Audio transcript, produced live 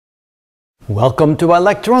Welcome to our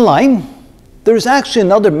lecture online. There's actually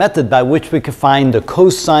another method by which we can find the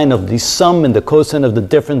cosine of the sum and the cosine of the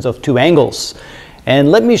difference of two angles. And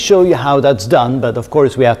let me show you how that's done, but of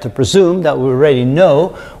course we have to presume that we already know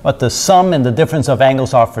what the sum and the difference of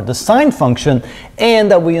angles are for the sine function, and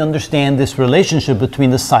that we understand this relationship between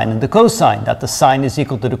the sine and the cosine, that the sine is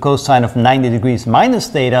equal to the cosine of 90 degrees minus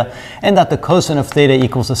theta, and that the cosine of theta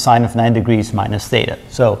equals the sine of 90 degrees minus theta.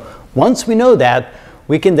 So once we know that,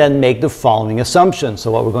 we can then make the following assumption.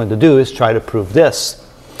 So what we're going to do is try to prove this.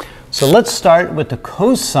 So let's start with the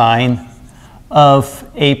cosine of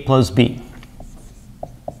a plus b.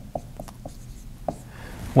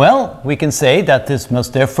 Well, we can say that this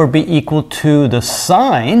must therefore be equal to the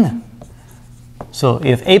sine. So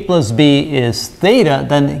if a plus b is theta,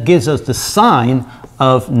 then it gives us the sine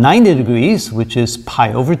of 90 degrees, which is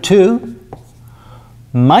pi over 2,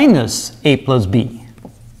 minus a plus b.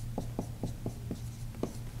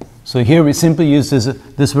 So here we simply use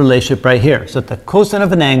this relationship right here. So the cosine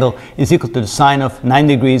of an angle is equal to the sine of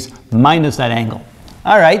 90 degrees minus that angle.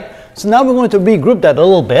 All right, so now we're going to regroup that a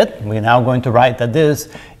little bit. We're now going to write that this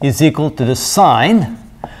is equal to the sine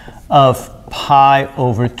of pi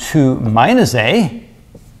over 2 minus a.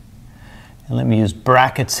 And let me use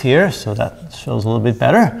brackets here so that shows a little bit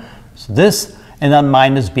better. So this, and then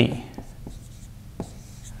minus b.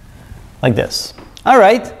 Like this. All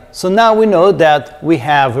right. So now we know that we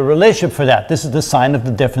have a relationship for that. This is the sine of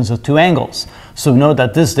the difference of two angles. So we know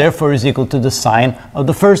that this therefore is equal to the sine of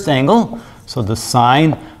the first angle. So the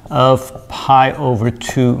sine of pi over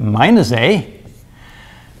 2 minus a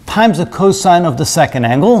times the cosine of the second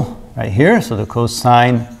angle right here. So the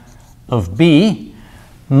cosine of b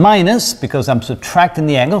minus, because I'm subtracting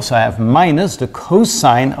the angle, so I have minus the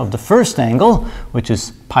cosine of the first angle, which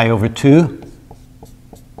is pi over 2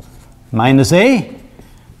 minus a,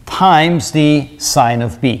 times the sine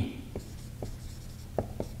of b.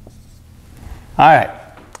 All right,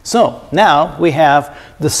 so now we have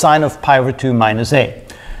the sine of pi over 2 minus a.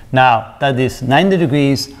 Now that is 90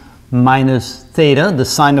 degrees minus theta. The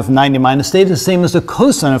sine of 90 minus theta is the same as the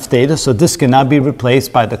cosine of theta, so this cannot be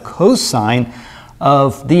replaced by the cosine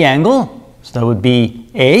of the angle. So that would be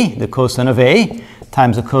a, the cosine of a,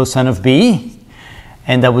 times the cosine of b,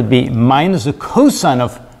 and that would be minus the cosine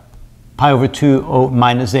of pi over 2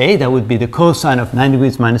 minus a, that would be the cosine of 90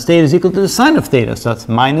 degrees minus theta is equal to the sine of theta. So that's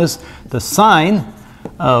minus the sine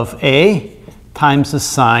of a times the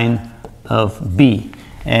sine of b.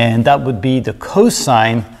 And that would be the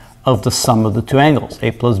cosine of the sum of the two angles,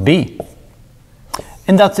 a plus b.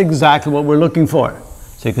 And that's exactly what we're looking for.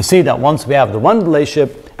 So you can see that once we have the one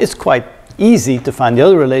relationship, it's quite easy to find the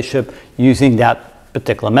other relationship using that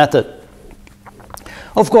particular method.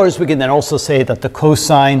 Of course, we can then also say that the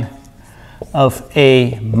cosine of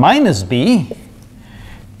a minus b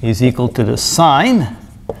is equal to the sine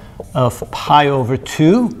of pi over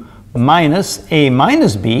 2 minus a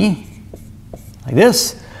minus b, like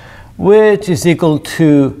this, which is equal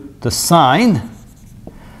to the sine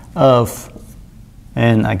of,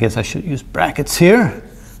 and I guess I should use brackets here,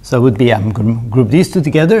 so it would be, I'm going to group these two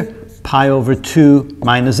together, pi over 2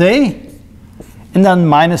 minus a, and then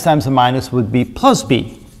minus times the minus would be plus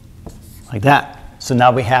b, like that. So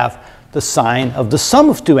now we have the sine of the sum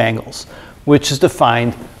of two angles, which is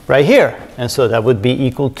defined right here. And so that would be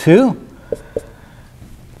equal to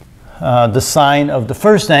the sine of the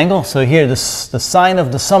first angle. So here the sine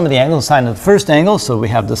of the sum of the angles, sine of the first angle. So we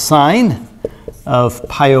have the sine of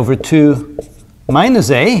pi over 2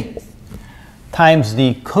 minus a times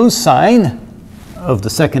the cosine of the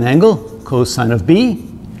second angle, cosine of b.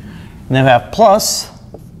 And then we have plus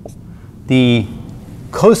the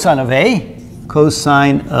cosine of a,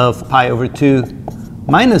 cosine of pi over 2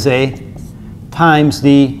 minus a, times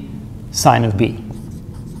the sine of b.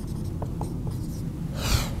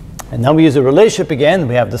 And now we use a relationship again.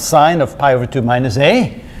 We have the sine of pi over 2 minus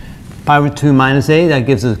a. Pi over 2 minus a, that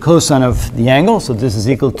gives us the cosine of the angle. So this is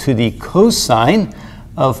equal to the cosine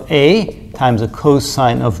of a times the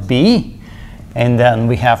cosine of b. And then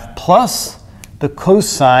we have plus the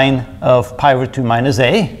cosine of pi over 2 minus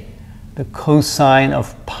a, the cosine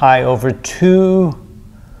of pi over 2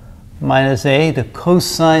 minus a, the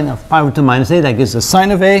cosine of pi over 2 minus a, that gives the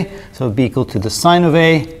sine of a, so it would be equal to the sine of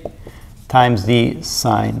a times the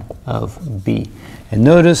sine of b. And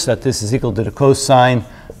notice that this is equal to the cosine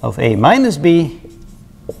of a minus b,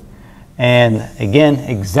 and again,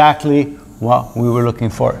 exactly what we were looking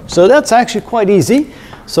for. So that's actually quite easy.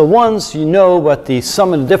 So once you know what the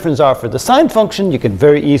sum and the difference are for the sine function, you can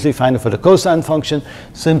very easily find it for the cosine function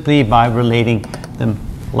simply by relating them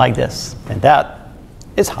like this. And that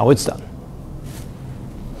is how it's done.